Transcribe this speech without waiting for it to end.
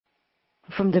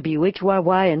From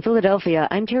WHYY in Philadelphia,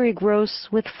 I'm Terry Gross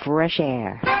with Fresh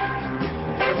Air.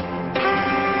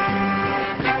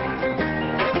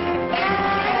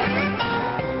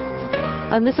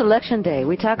 On this election day,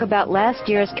 we talk about last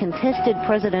year's contested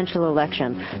presidential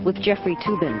election with Jeffrey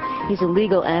Toobin. He's a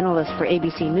legal analyst for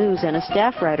ABC News and a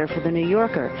staff writer for The New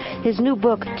Yorker. His new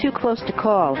book, Too Close to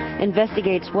Call,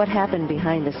 investigates what happened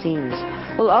behind the scenes.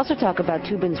 We'll also talk about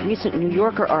Toobin's recent New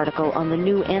Yorker article on the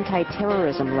new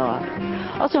anti-terrorism law.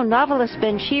 Also, novelist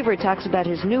Ben Cheever talks about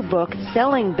his new book,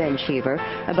 Selling Ben Cheever,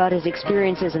 about his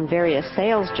experiences in various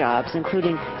sales jobs,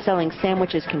 including selling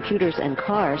sandwiches, computers, and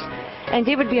cars. And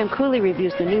David Bianculli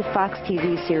reviews the new Fox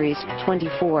TV series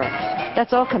 24.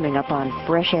 That's all coming up on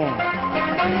Fresh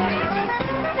Air.